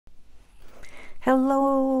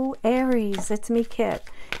Hello Aries, it's me Kit,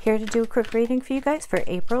 here to do a quick reading for you guys for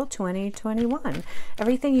April 2021.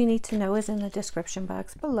 Everything you need to know is in the description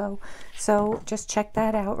box below, so just check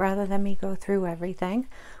that out rather than me go through everything.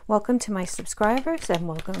 Welcome to my subscribers and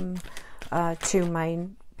welcome to my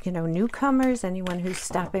newcomers, anyone who's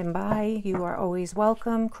stopping by. You are always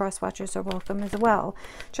welcome. Cross-watchers are welcome as well.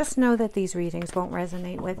 Just know that these readings won't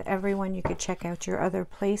resonate with everyone. You could check out your other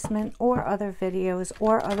placement or other videos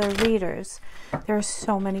or other readers. There are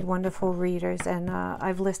so many wonderful readers, and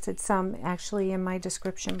I've listed some actually in my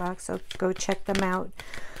description box, so go check them out.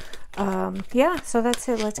 Yeah, so that's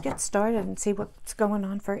it. Let's get started and see what's going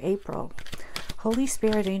on for April. Holy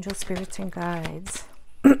Spirit, angel spirits, and guides.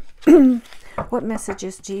 What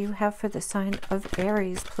messages do you have for the sign of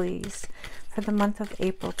Aries, please, for the month of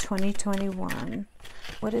April 2021?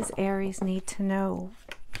 What does Aries need to know?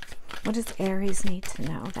 What does Aries need to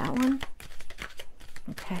know? That one?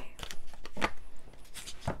 Okay.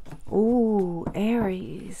 Ooh,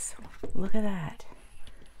 Aries. Look at that.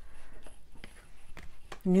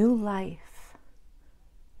 New life.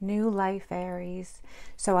 New life, Aries.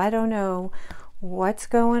 So I don't know what's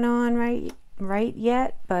going on right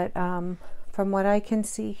yet, but from what I can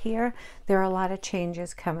see here, there are a lot of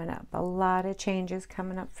changes coming up. A lot of changes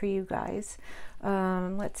coming up for you guys.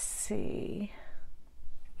 Let's see.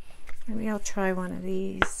 Maybe I'll try one of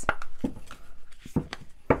these.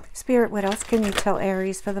 Spirit, what else can you tell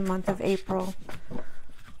Aries for the month of April?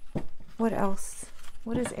 What else?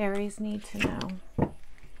 What does Aries need to know?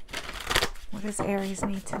 What does Aries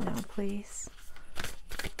need to know, please?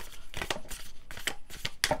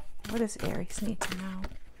 What does Aries need to know?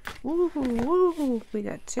 Woo, woo, we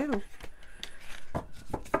got two.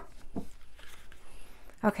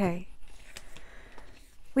 Okay.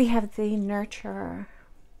 We have the nurturer.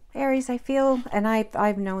 Aries, I feel, and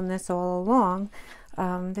I've known this all along,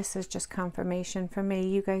 this is just confirmation for me.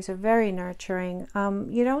 You guys are very nurturing.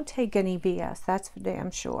 You don't take any BS, that's for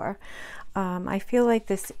damn sure. I feel like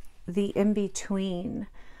the in-between,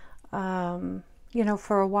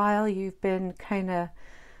 for a while you've been kind of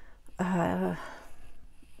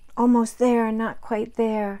almost there, not quite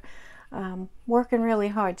there, working really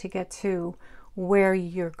hard to get to where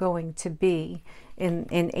you're going to be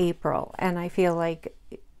in April. And I feel like,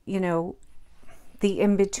 the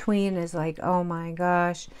in-between is like, oh my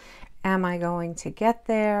gosh, am I going to get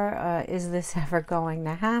there? Is this ever going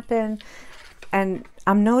to happen? And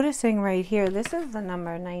I'm noticing right here, this is the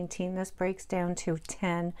number 19. This breaks down to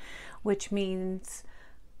 10, which means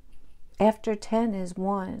after 10 is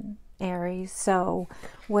 1. Aries. So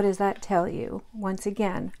what does that tell you? Once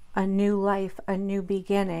again, a new life, a new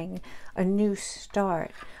beginning, a new start.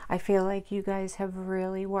 I feel like you guys have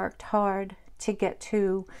really worked hard to get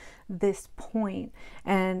to this point,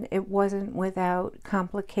 and it wasn't without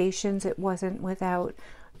complications, it wasn't without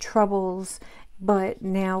troubles, but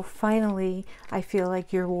now finally I feel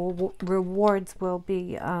like your rewards will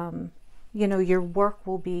be, your work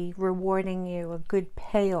will be rewarding you, a good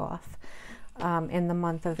payoff in the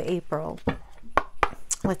month of April.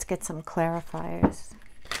 Let's get some clarifiers.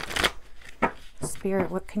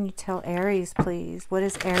 Spirit, what can you tell Aries, please? What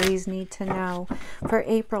does Aries need to know for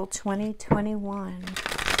April 2021?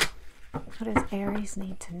 What does Aries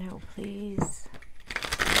need to know, please?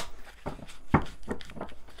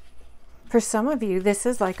 For some of you, this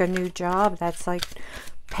is like a new job that's like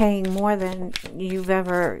paying more than you've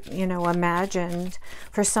ever, imagined.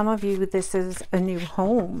 For some of you, this is a new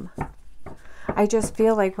home. I just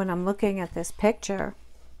feel like when I'm looking at this picture,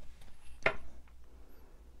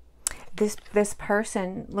 this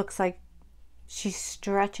person looks like she's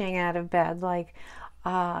stretching out of bed, like,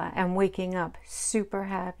 and waking up super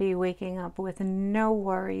happy, waking up with no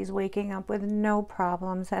worries, waking up with no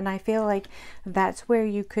problems. And I feel like that's where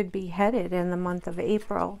you could be headed in the month of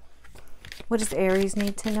April. What does Aries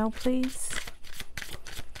need to know, please?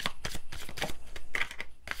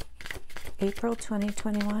 April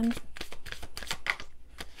 2021.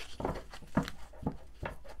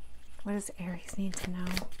 What does Aries need to know?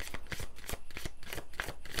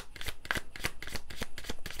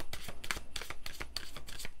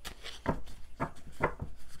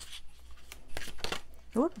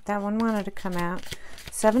 Oop, that one wanted to come out.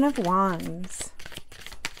 7 of Wands.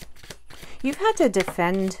 You've had to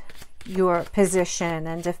defend your position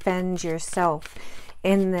and defend yourself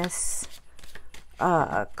in this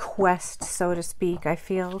quest, so to speak. I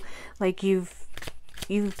feel like you've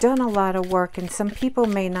done a lot of work, and some people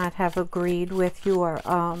may not have agreed with your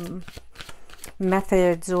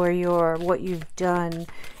methods or what you've done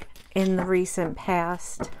in the recent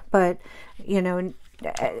past, but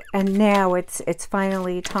and now it's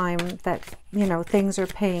finally time that, you know, things are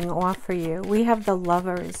paying off for you. We have the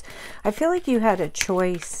Lovers. I feel like you had a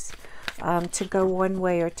choice to go one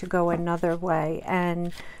way or to go another way,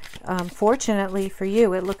 and fortunately for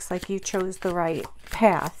you, it looks like you chose the right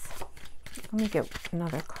path. Let me get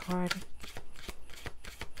another card.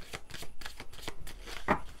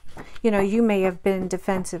 You know, you may have been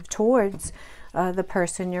defensive towards the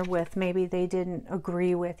person you're with. Maybe they didn't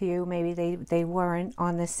agree with you. Maybe they weren't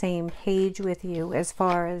on the same page with you as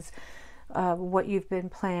far as what you've been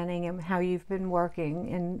planning and how you've been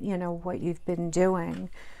working and, you know, what you've been doing.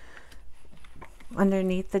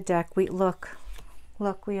 Underneath the deck, look,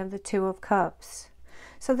 we have the Two of Cups.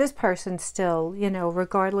 So this person still, you know,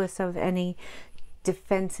 regardless of any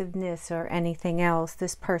defensiveness or anything else,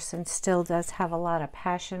 this person still does have a lot of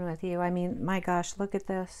passion with you. I mean, my gosh, look at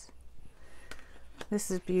this.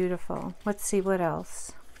 This is beautiful. Let's see what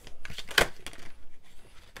else.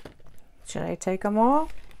 Should I take them all?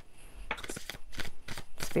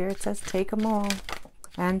 Spirit says take them all.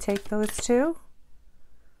 And take those two?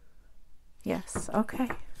 Yes, okay.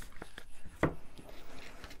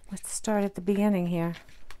 Let's start at the beginning here.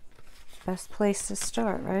 Best place to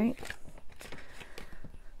start, right?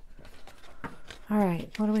 All right,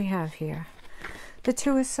 what do we have here? The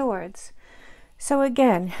Two of Swords. So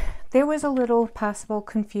again, there was a little possible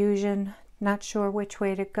confusion, not sure which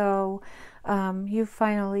way to go. You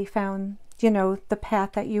finally found, you know, the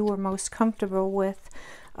path that you were most comfortable with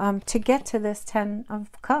to get to this Ten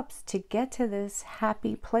of Cups, to get to this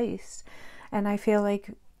happy place. And I feel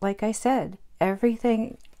like I said,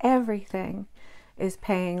 everything is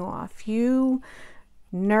paying off. You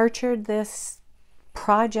nurtured this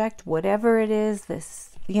project, whatever it is,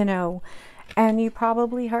 this, you know, and you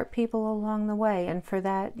probably hurt people along the way, and for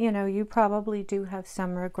that, you know, you probably do have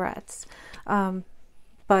some regrets,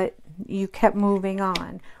 but you kept moving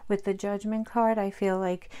on. With the Judgment card, I feel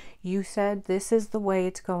like you said this is the way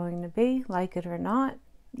it's going to be, like it or not,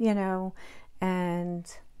 you know, and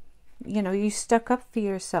you know, you stuck up for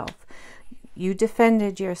yourself, you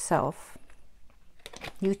defended yourself,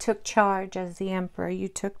 you took charge as the Emperor. You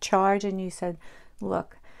took charge and you said,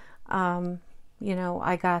 look, you know,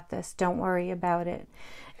 I got this, don't worry about it.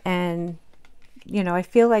 And, you know, I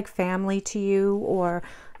feel like family to you or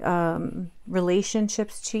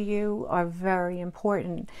relationships to you are very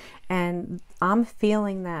important. And I'm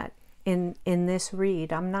feeling that in this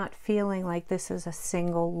read. I'm not feeling like this is a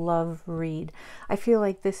single love read. I feel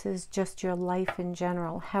like this is just your life in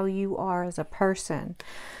general, how you are as a person.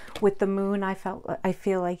 With the Moon, I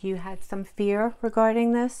feel like you had some fear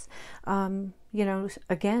regarding this. You know,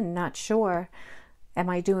 again, not sure. Am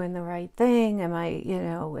I doing the right thing? Am I, you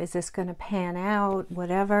know, is this going to pan out?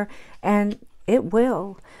 Whatever. And it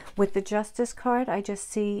will. With the Justice card, I just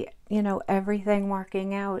see, you know, everything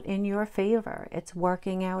working out in your favor. It's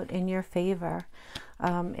working out in your favor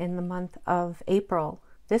in the month of April.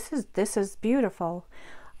 This is beautiful.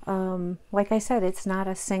 Like I said, it's not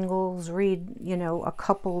a singles read, you know, a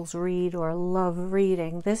couples read or love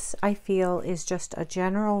reading. This, I feel, is just a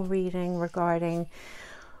general reading regarding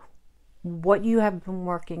what you have been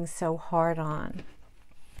working so hard on.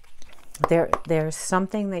 There's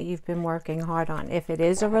something that you've been working hard on. If it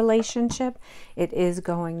is a relationship, it is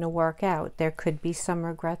going to work out. There could be some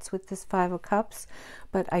regrets with this Five of Cups,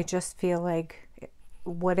 but I just feel like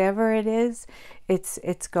whatever it is,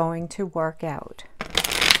 it's going to work out.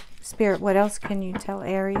 Spirit, what else can you tell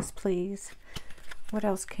Aries, please? What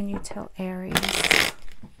else can you tell Aries?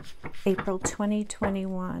 April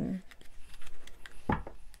 2021.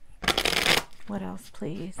 What else,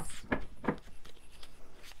 please?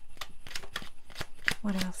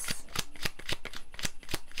 What else?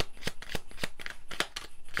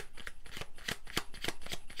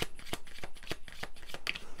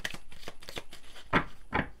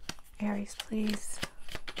 Aries, please.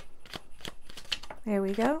 There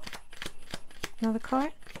we go. Another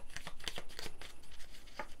card.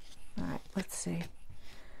 All right, let's see.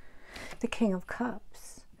 The King of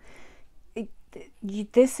Cups.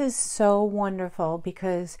 This is so wonderful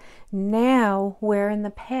because now, where in the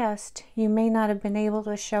past you may not have been able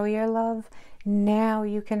to show your love, now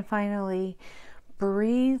you can finally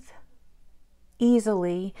breathe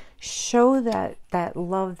easily, show that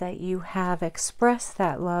love that you have, express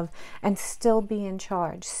that love, and still be in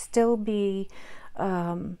charge, still be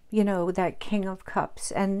you know, that King of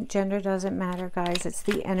Cups. And gender doesn't matter, guys. It's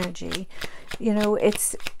the energy. You know,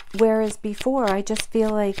 it's Whereas before, I just feel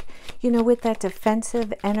like, you know, with that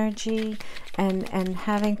defensive energy and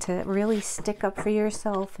having to really stick up for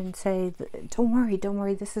yourself and say, don't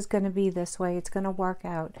worry, this is going to be this way, it's going to work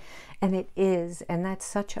out. And it is, and that's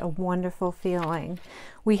such a wonderful feeling.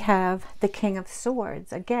 We have the King of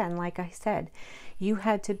Swords. Again, like I said, you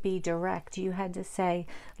had to be direct. You had to say,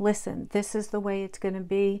 listen, this is the way it's going to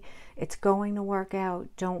be. It's going to work out.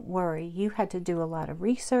 Don't worry. You had to do a lot of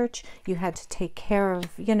research. You had to take care of,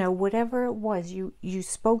 you know, whatever it was. You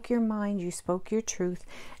spoke your mind, you spoke your truth,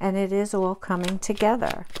 and it is all coming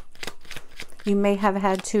together. You may have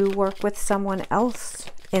had to work with someone else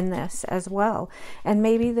in this as well. And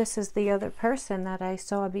maybe this is the other person that I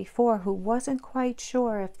saw before who wasn't quite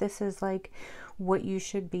sure if this is like what you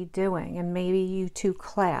should be doing, and maybe you two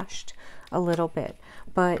clashed a little bit,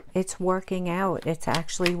 but it's working out. It's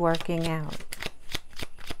actually working out.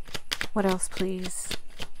 What else, please?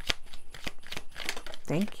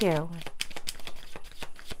 Thank you.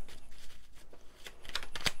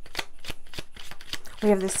 We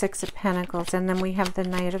have the Six of Pentacles, and then we have the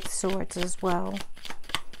Knight of Swords as well.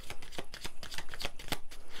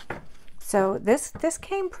 So this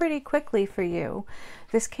came pretty quickly for you.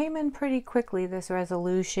 This came in pretty quickly, this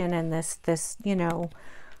resolution and this you know,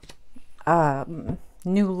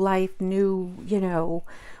 new life, new, you know,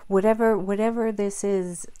 whatever this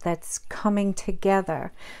is that's coming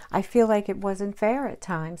together. I feel like it wasn't fair at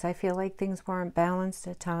times. I feel like things weren't balanced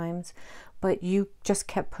at times, but you just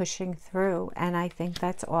kept pushing through, and I think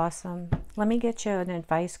that's awesome. Let me get you an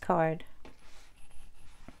advice card.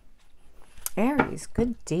 Aries,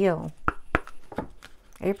 good deal.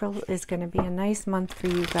 April is going to be a nice month for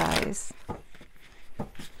you guys.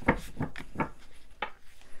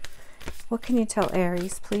 What can you tell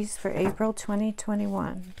Aries, please, for April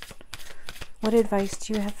 2021? What advice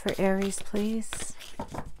do you have for Aries, please?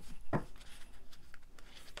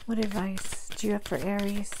 What advice do you have for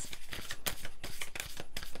Aries?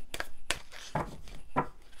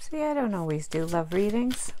 See, I don't always do love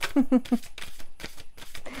readings.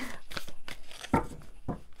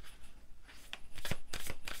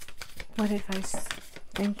 What advice?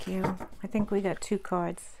 Thank you. I think we got 2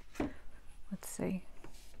 cards. Let's see.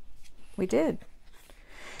 We did.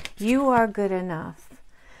 You are good enough.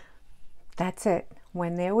 That's it.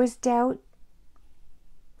 When there was doubt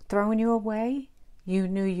throwing you away, you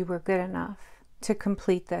knew you were good enough to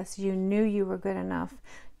complete this. You knew you were good enough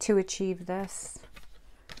to achieve this.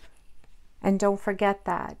 And don't forget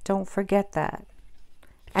that. Don't forget that.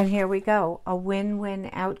 And here we go. A win-win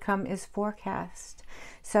outcome is forecast.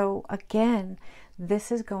 So again, this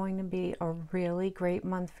is going to be a really great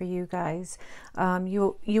month for you guys.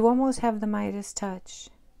 You almost have the Midas touch.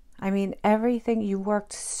 I mean, everything, you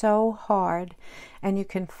worked so hard, and you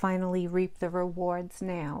can finally reap the rewards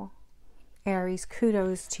now. Aries,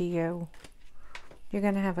 kudos to you. You're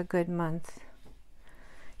going to have a good month.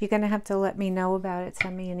 You're going to have to let me know about it.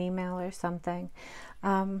 Send me an email or something.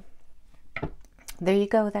 There you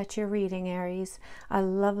go. That's your reading, Aries. I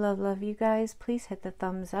love you guys. Please hit the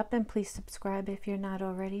thumbs up, and please subscribe if you're not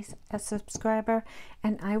already a subscriber.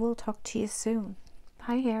 And I will talk to you soon.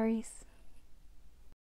 Bye, Aries.